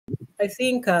I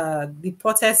think the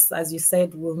protests, as you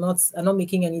said, are not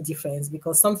making any difference,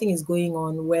 because something is going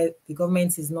on where the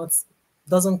government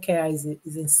doesn't care, is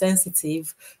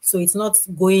insensitive. So it's not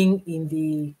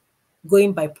going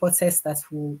by protest that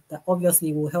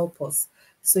obviously will help us.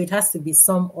 So it has to be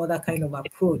some other kind of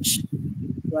approach,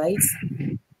 right?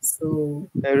 So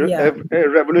a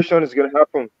revolution is going to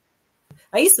happen.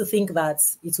 I used to think that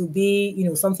it would be,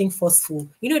 something forceful.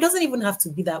 It doesn't even have to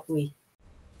be that way.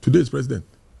 Today's president.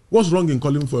 What's wrong in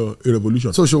calling for a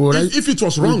revolution? So if it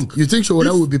was wrong, you think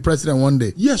Showore would be president one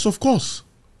day? Yes, of course.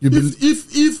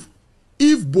 If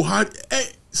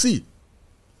Buhari, see,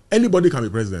 anybody can be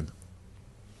president.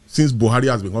 Since Buhari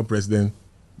has become president,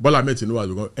 Bola Ahmed Tinubu has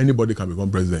become, anybody can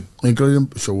become president, including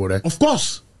Showore. Of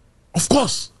course.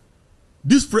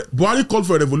 Buhari called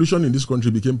for a revolution in this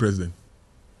country, became president.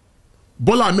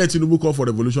 Bola Ahmed Tinubu called for a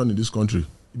revolution in this country,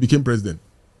 he became president.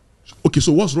 Okay,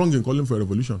 so what's wrong in calling for a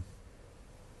revolution?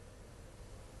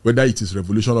 Whether it is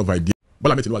revolution of ideas,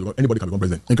 Bola Ahmed Tinubu, anybody can become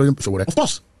president, including Showore. Of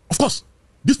course.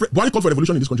 Buhari called for a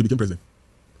revolution in this country, became president.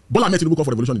 Bola Ahmed Tinubu called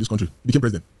for a revolution in this country, became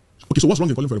president. Okay, so what's wrong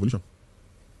in calling for a revolution?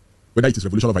 Whether it is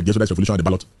revolution of ideas, whether it's revolution at the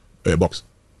ballot box.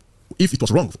 If it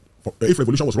was wrong, if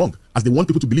revolution was wrong, as they want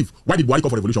people to believe, why did Buhari call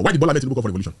for revolution? Why did Bola Ahmed Tinubu call for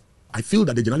revolution? I feel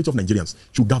that the generality of Nigerians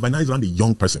should galvanize around a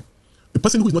young person, a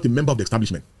person who is not a member of the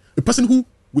establishment, a person who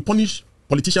will punish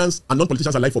politicians and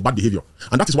non-politicians alike for bad behavior.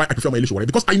 And that is why I prefer Omeyele Sowore,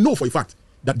 because I know for a fact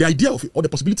that the idea of or the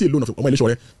possibility alone of Omeyele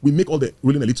Sowore will make all the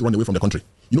ruling elites run away from the country.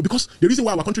 Because the reason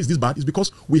why our country is this bad is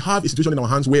because we have a situation in our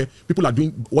hands where people are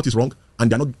doing what is wrong and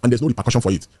there's no repercussion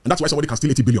for it. And that's why somebody can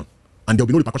steal 80 billion and there will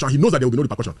be no repercussion. He knows that there will be no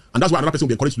repercussion. And that's why another person will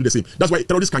be encouraged to do the same. That's why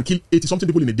terrorists can kill 80-something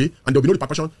people in a day and there will be no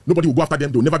repercussion. Nobody will go after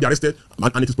them. They will never be arrested.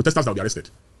 And it is protesters that will be arrested.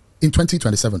 In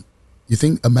 2027, you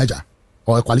think a merger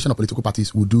or a coalition of political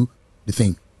parties will do the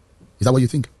thing? Is that what you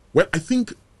think? Well, I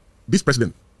think this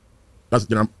president, that's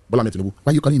General Bola Ahmed Tinubu.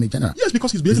 Why are you calling him a general? Yes,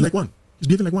 because he's behaving like one. He's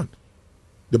behaving like one.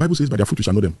 The Bible says, by their fruit you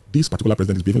shall know them. This particular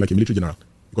president is behaving like a military general,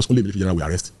 because only a military general will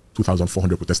arrest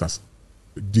 2,400 protesters,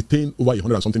 detain over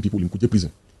 100 and something people in Kuje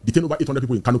prison, detain over 800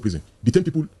 people in Kano prison, detain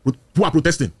people who are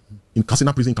protesting in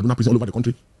Katsina prison, Kaduna prison, all over the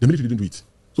country. The military didn't do it.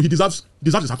 So he deserves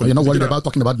his accolades. You're not worried about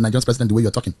talking about the Nigerian president the way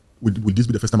you're talking? Will this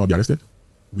be the first time I'll be arrested?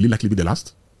 Will it likely be the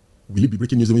last? Will it be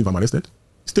breaking news even if I'm arrested?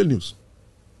 Still news.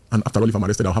 And after all, if I'm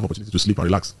arrested, I'll have opportunity to sleep and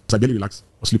relax. Because I barely relax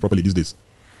or sleep properly these days.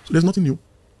 So there's nothing new.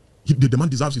 The man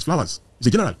deserves his flowers. He's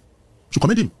a general. You should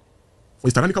commend him for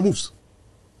his tyrannical moves.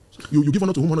 So you give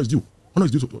honor to whom honor is due. Honor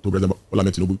is due to President Bola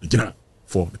Ahmed Tinubu, the general,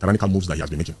 for the tyrannical moves that he has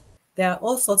been making. There are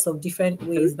all sorts of different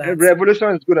ways that...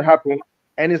 revolution is going to happen,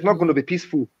 and it's not going to be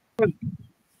peaceful.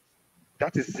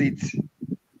 That is it.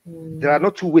 There are no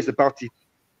two ways about it.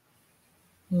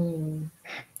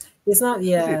 It's not,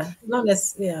 not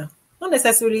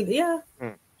necessarily,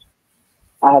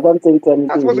 I don't think anything.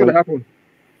 That's what's going to happen.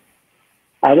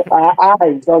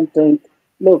 I don't think.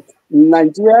 Look,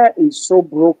 Nigeria is so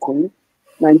broken.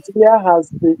 Nigeria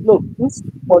has been. Look, these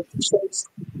politicians,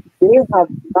 they have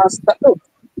mastered. Look,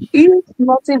 if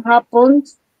nothing happened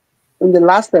in the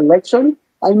last election,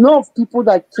 I know of people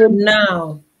that came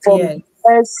from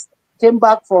US, came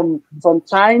back from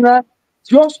China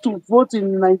just to vote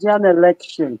in the Nigerian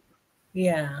election.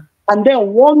 Yeah. And then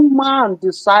one man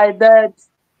decided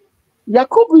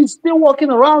Yakubu is still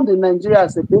walking around in Nigeria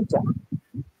as a painter.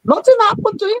 Nothing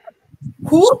happened to him.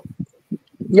 Who?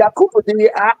 Yakubu,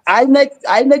 the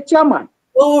INEC chairman.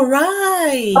 All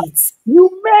right. You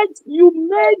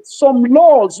made some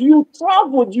laws. You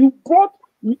traveled. You brought.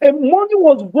 Money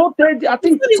was voted. I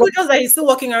think. It's not just that he's still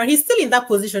walking around. He's still in that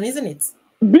position, isn't it?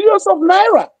 Billions of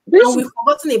naira. And we've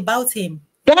forgotten about him.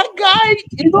 That guy,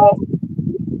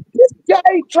 this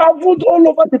guy traveled all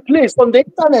over the place on the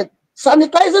internet,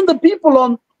 sanitizing the people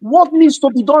on what needs to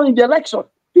be done in the election.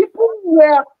 People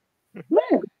were,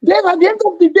 man, then at the end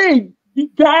of the day, the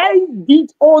guy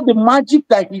did all the magic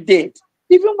that he did.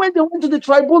 Even when they went to the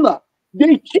tribunal,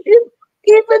 they killed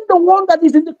even the one that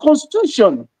is in the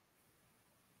constitution.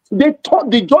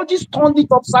 The judges turned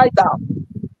it upside down.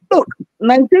 Look,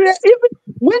 Nigeria,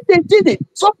 even when they did it,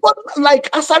 someone like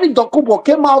Asari Dokubo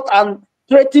came out and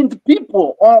threatened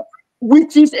people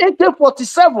with his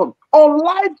AK-47 on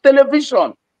live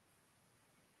television.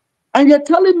 And you're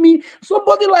telling me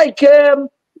somebody like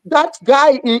that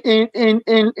guy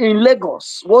in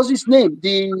Lagos, what's his name?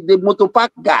 The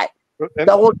motopark guy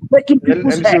that was breaking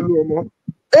people's head.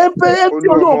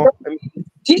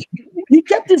 He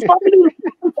kept his family.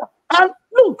 And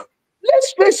look,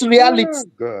 let's face reality.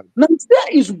 Nigeria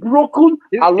is broken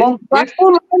along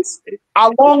platform lines,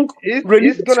 along it's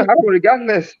going to happen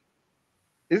regardless.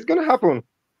 It's going to happen.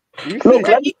 Look,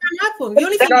 it can happen. The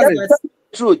only thing is that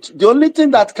truth. The only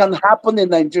thing that can happen in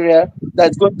Nigeria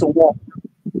that's going to work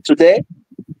today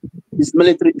is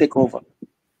military takeover.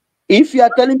 If you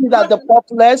are telling me that the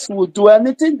populace will do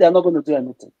anything, they're not going to do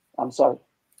anything. I'm sorry.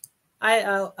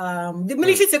 The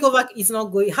military takeover is not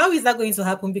going. How is that going to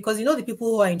happen? Because you know the people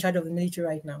who are in charge of the military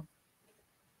right now.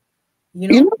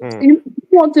 You know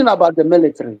one thing about the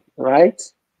military, right?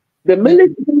 The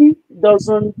military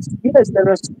doesn't. Yes, they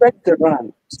respect the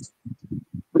ranks.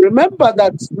 Remember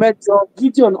that Major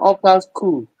Gideon Oka's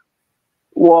crew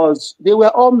they were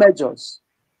all majors.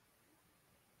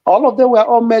 All of them were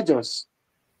all majors,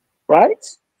 right?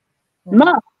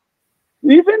 Now,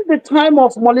 even the time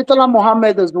of Molitala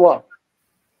Mohammed as well,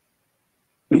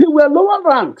 they were lower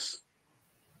ranks.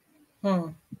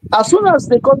 As soon as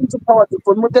they got into power, they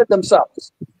promoted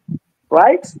themselves,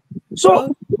 right?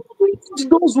 So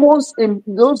those ones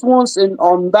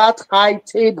on that high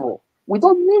table, we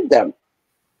don't need them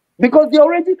because they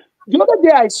already. The other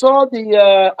day I saw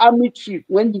the army chief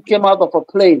when he came out of a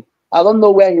plane. I don't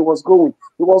know where he was going.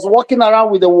 He was walking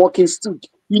around with a walking stick.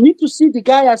 You need to see the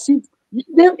guy as if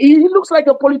he looks like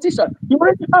a politician. He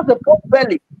already has a pork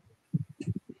belly.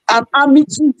 An army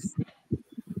chief.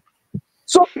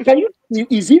 So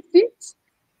is he fit?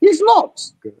 He's not.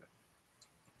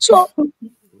 So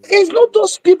it's not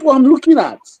those people I'm looking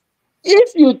at.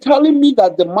 If you're telling me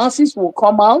that the masses will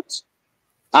come out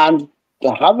and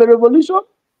have a revolution,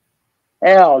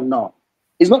 hell no.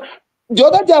 It's not. The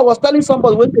other day I was telling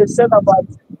somebody when they said about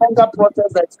hunger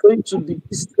protest that's going to be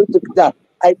that.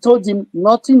 I told him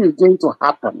nothing is going to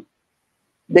happen.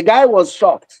 The guy was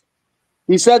shocked.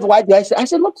 He said, "Why do I say?" I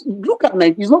said, "Look at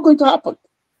it. It's not going to happen."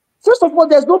 First of all,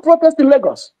 there's no protest in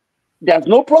Lagos. There's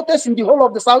no protest in the whole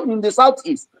of the south, in the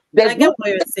southeast. There's no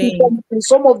protest in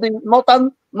some of the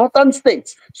northern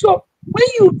states. So when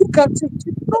you look at it,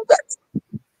 you know that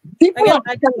people are.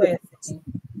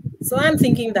 So I'm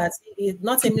thinking that it's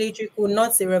not a military coup,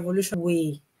 not a revolution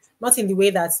way, not in the way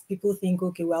that people think,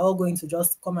 okay, we're all going to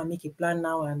just come and make a plan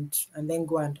now and then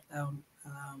go and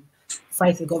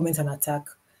fight the government and attack.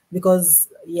 Because,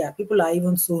 yeah, people are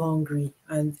even so hungry.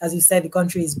 And as you said, the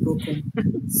country is broken.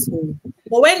 So,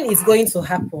 but when it's going to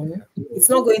happen, it's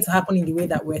not going to happen in the way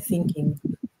that we're thinking.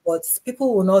 But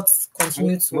people will not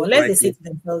continue to, unless they say to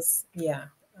themselves, yeah,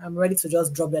 I'm ready to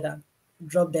just drop dead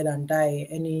and die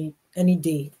any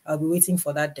day. I'll be waiting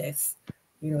for that death.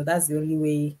 You know, that's the only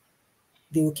way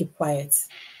they will keep quiet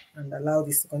and allow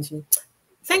this to continue.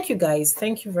 Thank you, guys.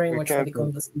 Thank you very much for the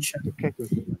conversation.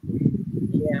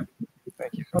 Yeah.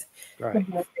 Thank you. Right.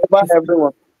 Bye,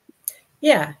 everyone.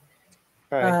 Yeah.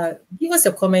 Give us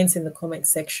your comments in the comment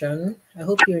section. I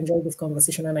hope you enjoyed this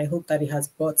conversation and I hope that it has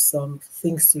brought some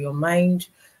things to your mind.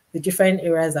 The different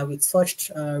areas that we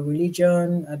touched,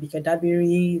 religion, Abike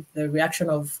Dabiri, the reaction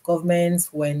of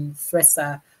governments when threats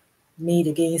are made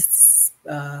against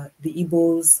the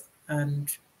Igbos and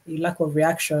the lack of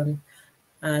reaction,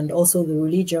 and also the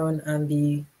religion and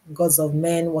the gods of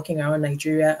men walking around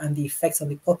Nigeria and the effects on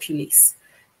the populace.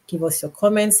 Give us your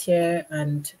comments here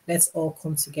and let's all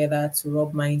come together to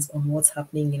rub minds on what's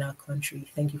happening in our country.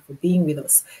 Thank you for being with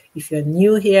us. If you're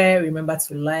new here, remember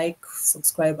to like,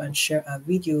 subscribe, and share our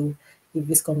video if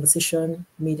this conversation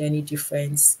made any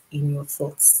difference in your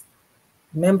thoughts.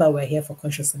 Remember, we're here for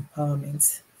conscious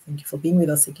empowerment. Thank you for being with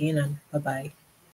us again, and bye-bye.